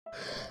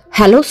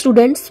Hello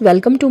students,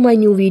 welcome to my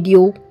new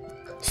video.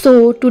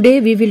 So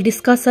today we will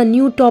discuss a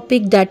new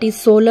topic, that is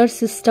solar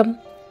system.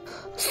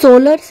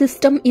 Solar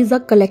system is a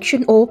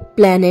collection of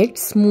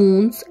planets,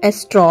 moons,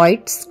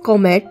 asteroids,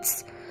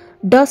 comets,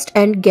 dust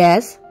and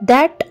gas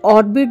that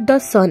orbit the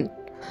sun.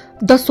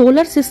 The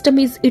solar system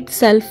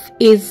itself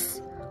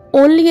is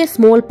only a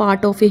small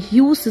part of a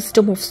huge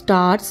system of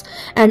stars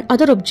and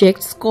other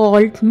objects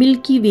called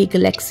Milky Way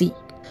galaxy.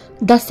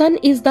 The sun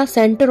is the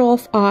center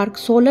of our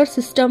solar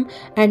system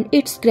and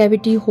its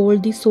gravity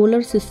holds the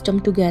solar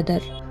system together.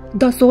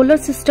 The solar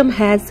system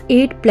has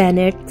 8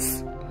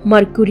 planets: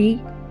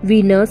 Mercury,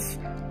 Venus,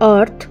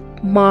 Earth,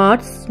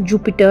 Mars,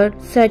 Jupiter,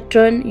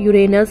 Saturn,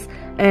 Uranus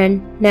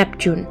and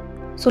Neptune.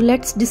 So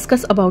let's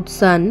discuss about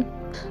sun.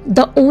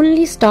 The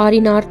only star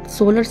in our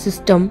solar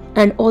system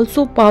and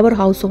also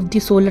powerhouse of the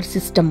solar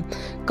system,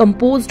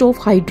 composed of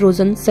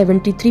hydrogen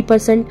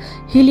 73%,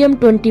 helium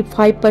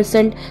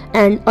 25%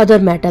 and other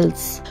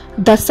metals.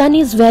 The sun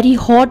is very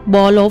hot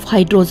ball of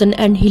hydrogen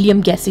and helium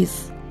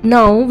gases.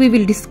 Now we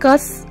will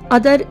discuss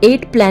other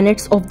 8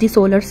 planets of the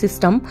solar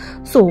system.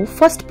 So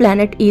first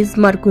planet is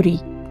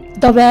Mercury.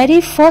 The very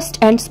first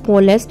and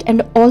smallest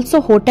and also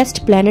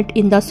hottest planet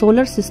in the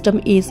solar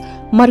system is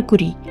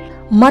Mercury.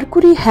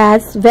 Mercury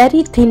has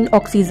very thin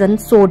oxygen,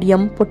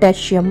 sodium,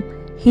 potassium,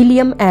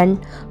 helium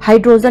and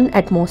hydrogen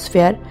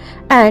atmosphere,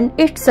 and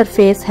its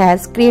surface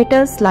has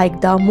craters like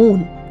the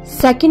moon.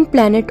 Second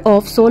planet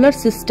of solar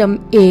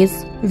system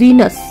is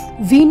Venus.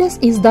 Venus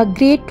is the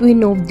great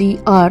twin of the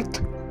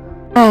Earth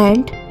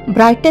and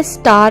brightest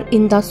star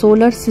in the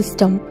solar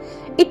system.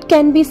 It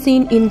can be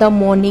seen in the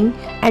morning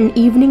and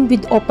evening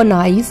with open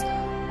eyes,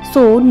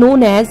 so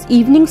known as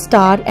evening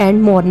star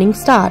and morning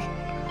star.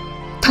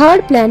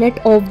 Third planet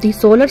of the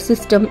solar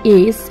system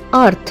is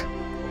Earth.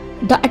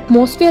 The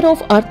atmosphere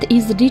of Earth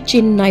is rich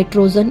in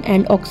nitrogen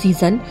and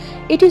oxygen.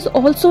 It is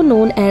also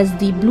known as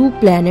the blue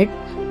planet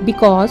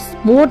because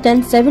more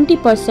than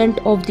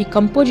 70% of the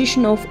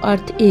composition of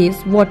Earth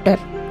is water.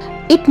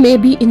 It may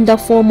be in the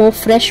form of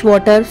fresh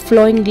water,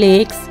 flowing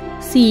lakes,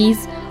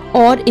 seas,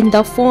 or in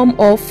the form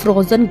of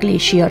frozen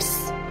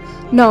glaciers.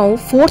 Now,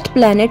 fourth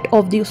planet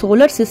of the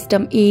solar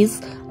system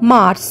is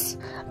Mars.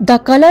 The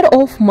color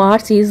of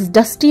Mars is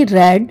dusty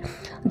red.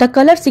 The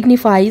color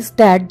signifies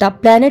that the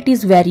planet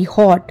is very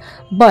hot,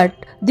 but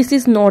this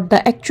is not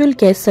the actual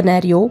case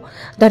scenario.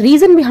 The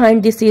reason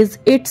behind this is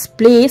its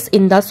place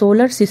in the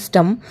solar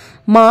system.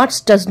 Mars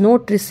does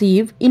not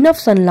receive enough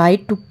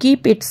sunlight to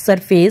keep its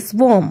surface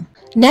warm.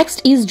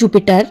 Next is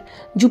Jupiter.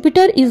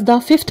 Jupiter is the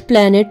 5th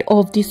planet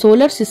of the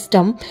solar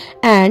system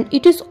and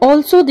it is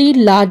also the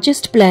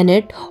largest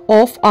planet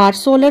of our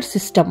solar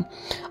system.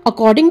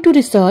 According to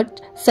research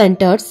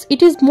centers,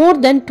 it is more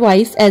than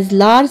twice as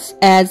large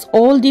as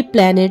all the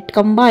planets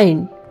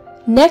combined.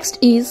 Next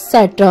is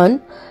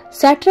Saturn.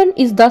 Saturn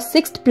is the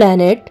 6th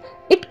planet.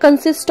 It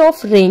consists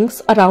of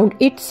rings around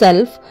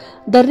itself.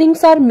 The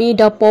rings are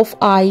made up of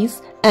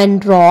ice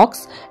and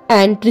rocks,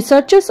 and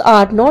researchers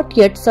are not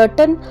yet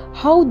certain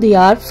how they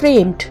are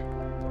framed.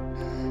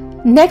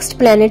 Next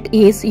planet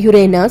is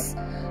Uranus.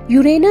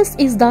 Uranus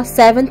is the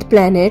 7th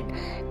planet.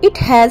 It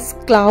has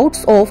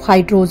clouds of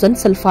hydrogen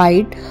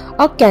sulfide,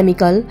 a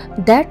chemical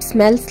that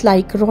smells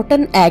like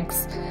rotten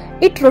eggs.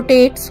 It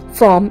rotates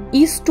from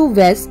east to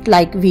west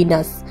like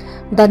Venus.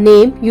 The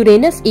name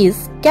Uranus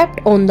is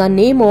kept on the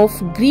name of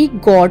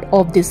Greek god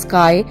of the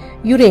sky,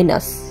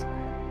 Uranus.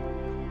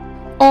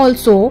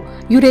 Also,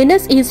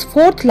 Uranus is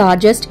 4th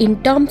largest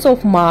in terms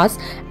of mass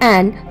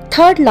and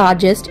 3rd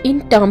largest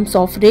in terms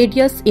of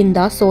radius in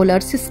the solar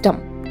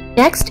system.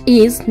 Next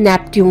is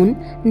Neptune.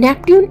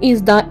 Neptune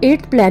is the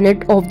 8th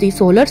planet of the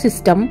solar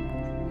system.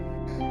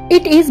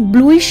 It is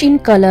bluish in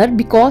color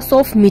because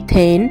of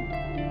methane.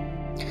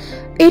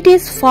 It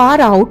is far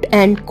out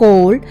and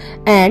cold,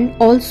 and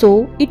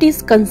also it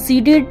is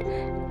considered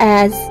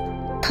as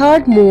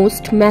 3rd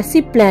most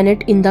massive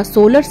planet in the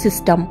solar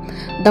system.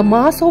 The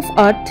mass of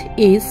Earth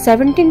is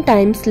 17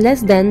 times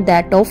less than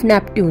that of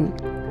Neptune.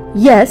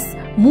 Yes,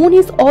 Moon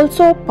is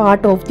also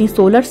part of the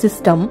solar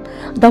system.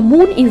 The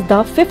Moon is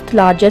the 5th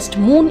largest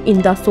moon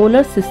in the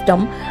solar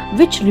system,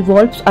 which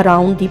revolves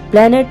around the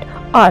planet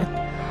Earth.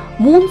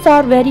 Moons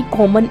are very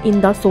common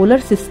in the solar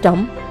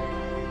system.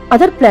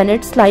 Other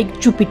planets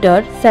like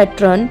Jupiter,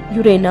 Saturn,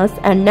 Uranus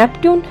and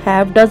Neptune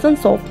have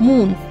dozens of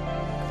moons.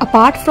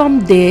 Apart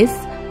from this,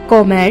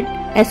 comet,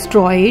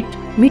 asteroid,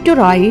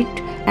 meteorite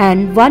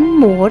and one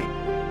more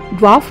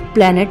dwarf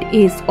planet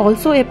is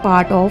also a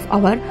part of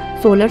our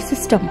solar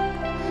system.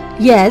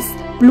 Yes,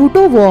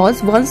 Pluto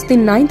was once the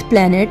 9th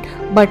planet,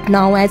 but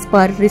now as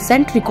per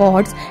recent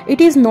records,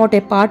 it is not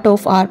a part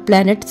of our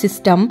planet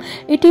system.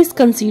 It is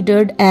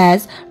considered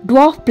as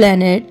dwarf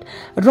planet.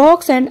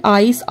 Rocks and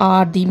ice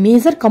are the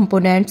major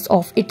components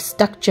of its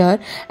structure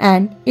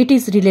and it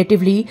is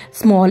relatively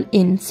small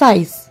in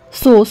size.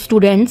 So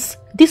students,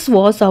 this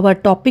was our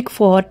topic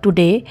for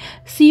today.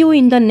 See you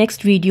in the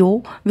next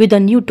video with a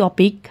new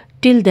topic.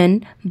 Till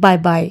then, bye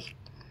bye.